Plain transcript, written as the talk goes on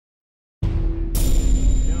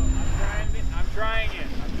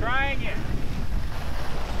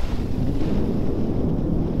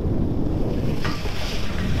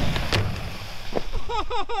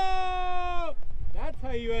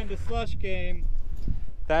slush game.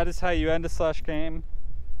 That is how you end a slush game.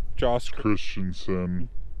 Josh Christensen.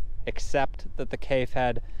 Except that the cave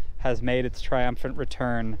head has made its triumphant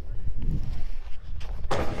return.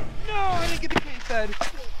 No, I didn't get the cave head.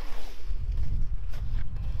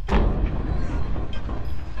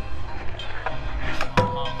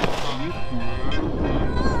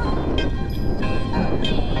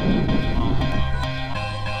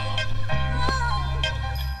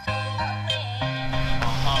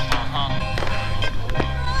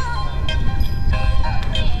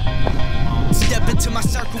 Step into my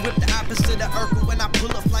circle with the opposite of Urkel. When I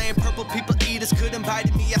pull up flying purple, people eaters couldn't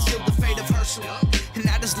bite me. I sealed the fate of Herschel. And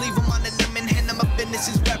I just leave them on the limb and hand them my business.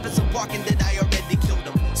 These rappers are walking that I already killed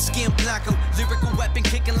them. Skin blanco, lyrical weapon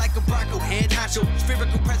kicking like a bronco. Head honcho,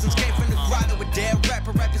 spherical presence came from the grotto. A dead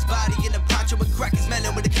rapper wrap his body in a poncho. And crack his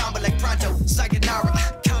melon with a combo like pronto. Sayonara,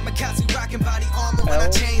 kamikaze rocking body armor. When I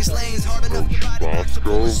change lanes, hard enough your body works to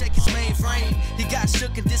pull and shake his mainframe. He got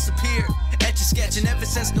shook and disappeared. Etch a sketching ever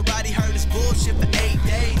since nobody heard his bullshit for 8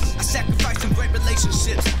 days. I sacrificed some great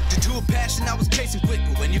relationships due to a passion I was chasing quick.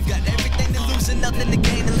 But when you've got everything to lose and nothing to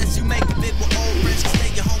gain unless you make a bit with old friends, stay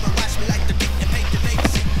at home and watch me like they're getting paid to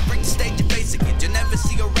babysit. Break the stage and face it. You'll never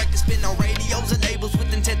see a record spin on radios and labels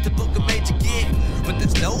with intent to book a major gig. But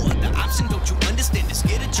there's no other option, don't you understand? This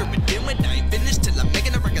get it, you're redeeming. I ain't finished till I'm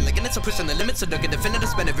making a record like it. So pushing the limits, so don't get definitive.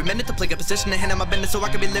 Spend every minute to play a position and hand out my business so I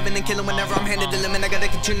can be living and killing whenever I'm handed the limit. I gotta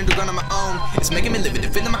continue to run on my own. It's making me live it,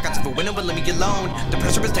 defending my concept for winning, but let me get alone. The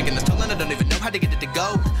pressure is taking its toll and I don't even know how to get it to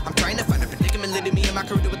go. I'm trying to find a predicament leading me and my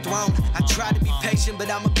career to a throne. I try to be patient, but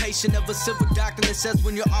I'm a patient of a civil doctrine that says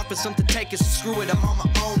when you're offered something, take it, so screw it, I'm on my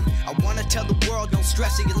own. I wanna tell the world, don't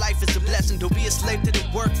stress it, your life is a blessing. Don't be a slave to the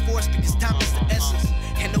workforce because time is the essence.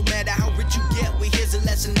 And no matter how rich you get, well here's a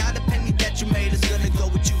lesson. Not a penny that you made is gonna go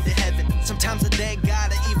with you to heaven. Sometimes I thank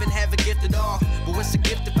God I even have a gift at all. But what's a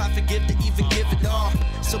gift if I forget to even give it all?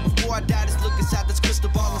 So before I die, just look inside this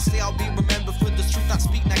crystal ball and say I'll be remembered for the truth I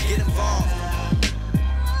speak. Now get involved.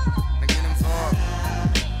 Now get involved.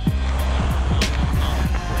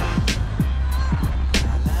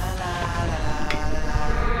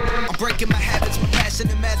 I'm breaking my habits, my passion,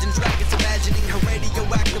 imagine dragons, imagining her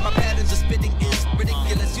radioactive. My patterns of spitting is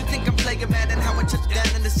ridiculous. You think I'm playing mad and how I touch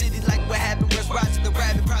down in the city like what happened? Where's rising the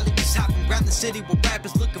rabbit? Probably just hopping around the city with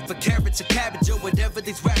rappers looking for carrots or cabbage or whatever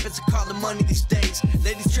these rappers are calling money these days.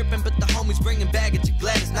 Ladies tripping, but the homies bringing baggage and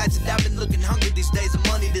Gladys nights, and I've been looking hungry these days. The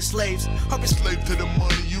money to slaves. I'm a slave to the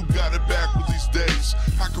money, you got it backwards these days.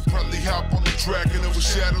 I could probably hop on the track and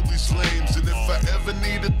overshadow these flames. And if I ever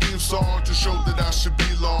need a theme song to show that I should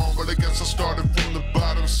belong, but I guess I started from the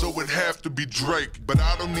bottom, so it'd have to be Drake. But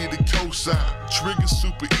I don't need a cosign, trigger's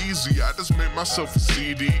super easy. I just made myself a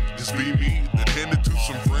CD, just be me. Then hand it to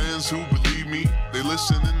some friends who believe me. They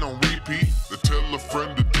listening on repeat. They tell a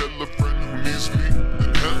friend to tell a friend who needs me.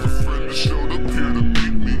 Then tell a friend that showed up here to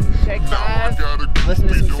meet me. Take 5, listen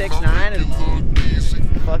to some 6ix9ine and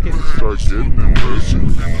fucking start getting in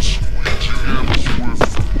person.